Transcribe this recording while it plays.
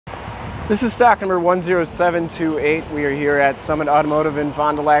This is stock number 10728. We are here at Summit Automotive in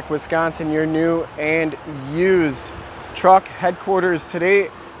Fond du Lac, Wisconsin, your new and used truck headquarters. Today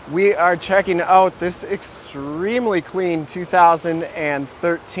we are checking out this extremely clean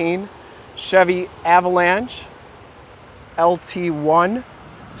 2013 Chevy Avalanche LT1.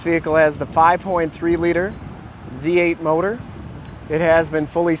 This vehicle has the 5.3 liter V8 motor. It has been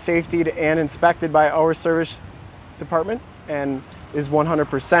fully safetied and inspected by our service department and is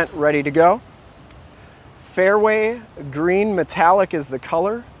 100% ready to go. Fairway green metallic is the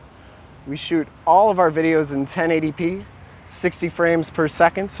color. We shoot all of our videos in 1080p, 60 frames per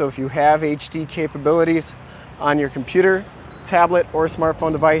second, so if you have HD capabilities on your computer, tablet, or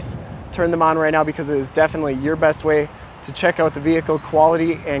smartphone device, turn them on right now because it is definitely your best way to check out the vehicle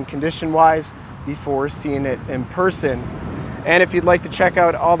quality and condition wise before seeing it in person. And if you'd like to check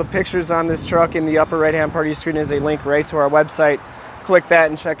out all the pictures on this truck, in the upper right hand part of your screen is a link right to our website. Click that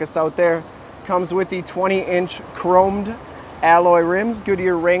and check us out there. Comes with the 20-inch chromed alloy rims,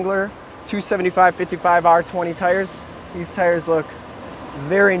 Goodyear Wrangler 275/55 R20 tires. These tires look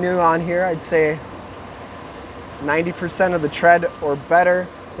very new on here. I'd say 90% of the tread or better.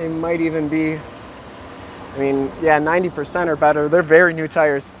 They might even be, yeah, 90% or better. They're very new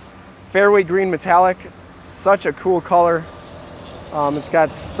tires. Fairway green metallic, such a cool color. It's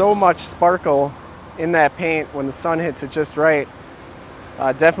got so much sparkle in that paint when the sun hits it just right.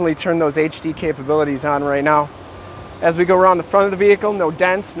 Definitely turn those HD capabilities on right now. As we go around the front of the vehicle, no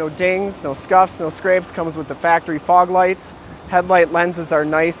dents, no dings, no scuffs, no scrapes. Comes with the factory fog lights. Headlight lenses are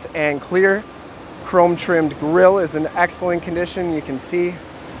nice and clear. Chrome trimmed grille is in excellent condition. You can see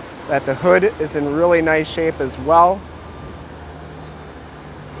that the hood is in really nice shape as well.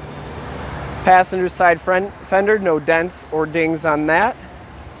 Passenger side front fender, no dents or dings on that.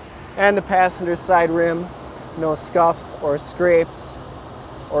 And the passenger side rim, no scuffs or scrapes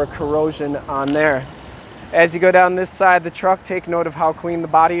or corrosion on there. As you go down this side of the truck, take note of how clean the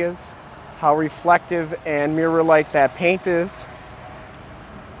body is, how reflective and mirror-like that paint is.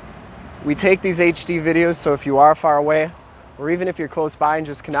 We take these HD videos, so if you are far away, or even if you're close by and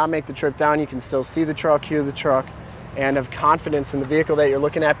just cannot make the trip down, you can still see the truck, hear the truck, and have confidence in the vehicle that you're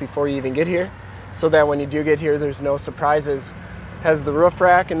looking at before you even get here, so that when you do get here, there's no surprises. Has the roof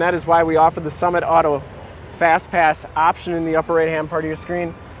rack, and that is why we offer the Summit Auto Fast Pass option in the upper right hand part of your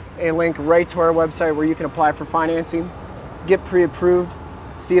screen. A link right to our website where you can apply for financing, get pre-approved,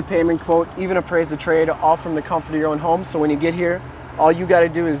 see a payment quote, even appraise the trade, all from the comfort of your own home. So when you get here, all you got to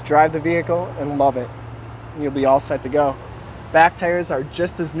do is drive the vehicle and love it. And you'll be all set to go. Back tires are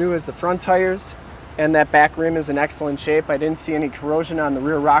just as new as the front tires, and that back rim is in excellent shape. I didn't see any corrosion on the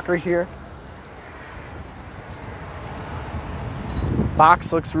rear rocker here.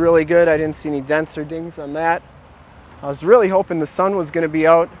 Box looks really good. I didn't see any dents or dings on that. I was really hoping the sun was going to be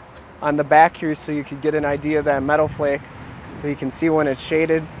out on the back here so you could get an idea of that metal flake. But you can see when it's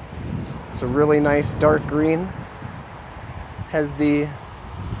shaded, it's a really nice dark green. Has the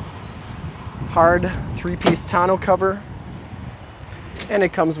hard 3-piece tonneau cover, and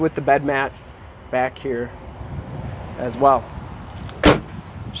it comes with the bed mat back here as well.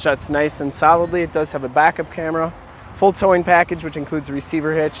 Shuts nice and solidly. It does have a backup camera, full towing package, which includes a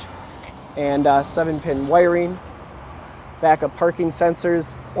receiver hitch and 7-pin wiring, backup parking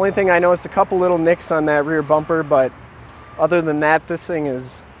sensors. Only thing I noticed, a couple little nicks on that rear bumper, but other than that, this thing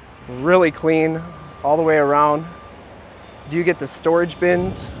is really clean all the way around. Do get the storage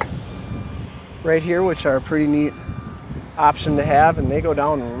bins right here, which are a pretty neat option to have, and they go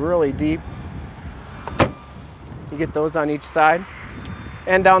down really deep. You get those on each side.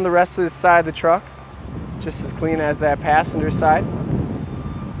 And down the rest of this side of the truck, just as clean as that passenger side.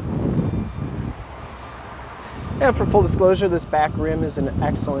 And for full disclosure, this back rim is in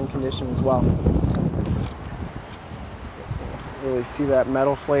excellent condition as well. Really see that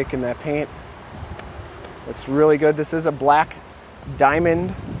metal flake in that paint. Looks really good. This is a black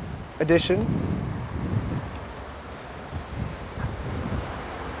diamond edition.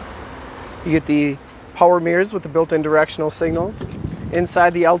 You get the power mirrors with the built-in directional signals.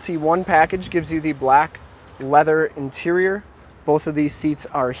 Inside, the LT1 package gives you the black leather interior. Both of these seats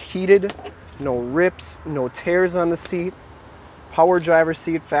are heated. No rips, no tears on the seat. Power driver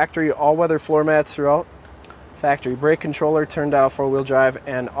seat, factory all-weather floor mats throughout. Factory brake controller, turn dial 4-wheel drive,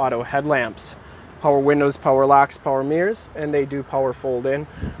 and auto headlamps. Power windows, power locks, power mirrors, and they do power fold in.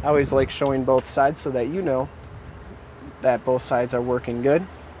 I always like showing both sides so that you know that both sides are working good.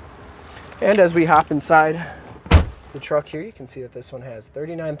 And as we hop inside the truck here, you can see that this one has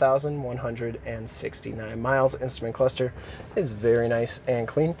 39,169 miles. Instrument cluster is very nice and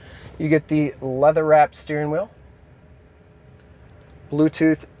clean. You get the leather wrapped steering wheel.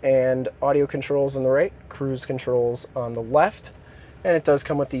 Bluetooth and audio controls on the right, cruise controls on the left, and it does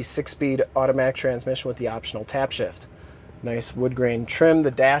come with the 6-speed automatic transmission with the optional tap shift. Nice wood grain trim.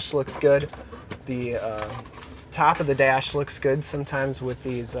 The dash looks good. The top of the dash looks good. Sometimes with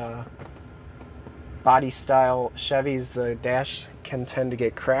these body style Chevys, the dash can tend to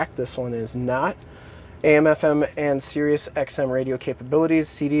get cracked. This one is not. AM, FM, and Sirius XM radio capabilities,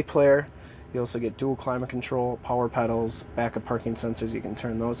 CD player. You also get dual climate control, power pedals, backup parking sensors, you can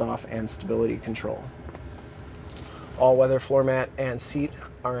turn those off, and stability control. All-weather floor mat and seat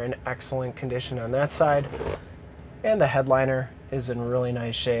are in excellent condition on that side, and the headliner is in really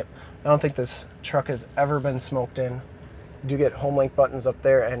nice shape. I don't think this truck has ever been smoked in. You do get Homelink buttons up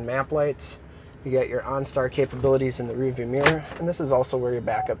there and map lights. You get your OnStar capabilities in the rearview mirror, and this is also where your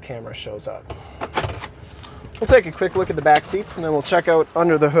backup camera shows up. We'll take a quick look at the back seats, and then we'll check out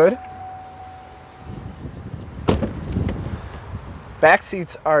under the hood. Back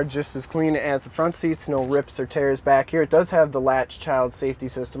seats are just as clean as the front seats, no rips or tears back here. It does have the Latch child safety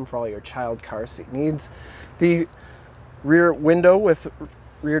system for all your child car seat needs. The rear window with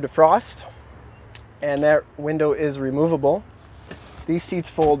rear defrost, and that window is removable. These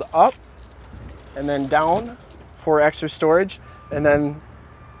seats fold up and then down for extra storage, and then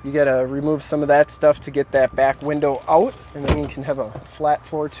you gotta remove some of that stuff to get that back window out, and then you can have a flat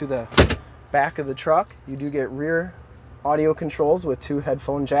floor to the back of the truck. You do get rear audio controls with 2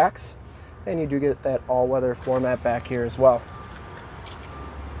 headphone jacks, and you do get that all-weather floor mat back here as well.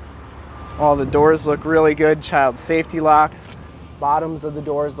 All the doors look really good, child safety locks. Bottoms of the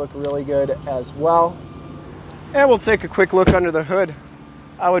doors look really good as well. And we'll take a quick look under the hood.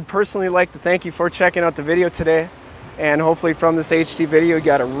 I would personally like to thank you for checking out the video today, and hopefully from this HD video you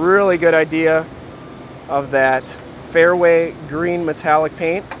got a really good idea of that Fairway green metallic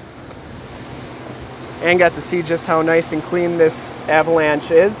paint, and got to see just how nice and clean this Avalanche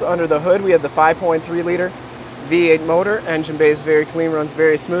is. Under the hood we have the 5.3 liter V8 motor. Engine bay is very clean, runs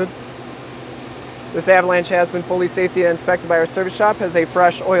very smooth. This Avalanche has been fully safety inspected by our service shop, has a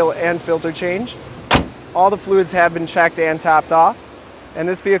fresh oil and filter change. All the fluids have been checked and topped off, and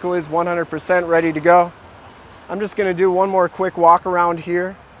this vehicle is 100% ready to go. I'm just going to do one more quick walk around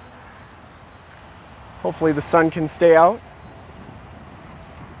here. Hopefully the sun can stay out.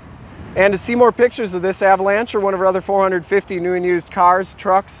 And to see more pictures of this Avalanche or one of our other 450 new and used cars,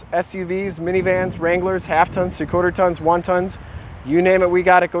 trucks, SUVs, minivans, Wranglers, half tons, 3/4 tons, 1 tons, you name it, we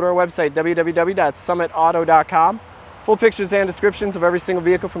got it. Go to our website, www.summitauto.com. Full pictures and descriptions of every single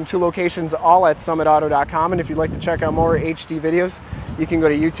vehicle from 2 locations, all at summitauto.com. And if you'd like to check out more HD videos, you can go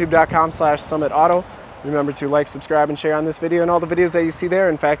to youtube.com/summitauto. Remember to like, subscribe, and share on this video and all the videos that you see there.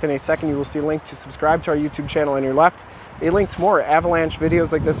 In fact, in a second, you will see a link to subscribe to our YouTube channel on your left, a link to more Avalanche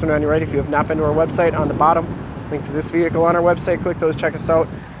videos like this one on your right. If you have not been to our website, on the bottom, link to this vehicle on our website. Click those, check us out.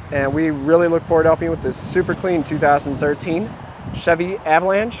 And we really look forward to helping you with this super clean 2013 Chevy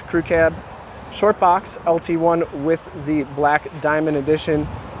Avalanche Crewcab Shortbox LT1 with the Black Diamond Edition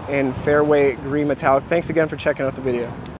and Fairway Green Metallic. Thanks again for checking out the video.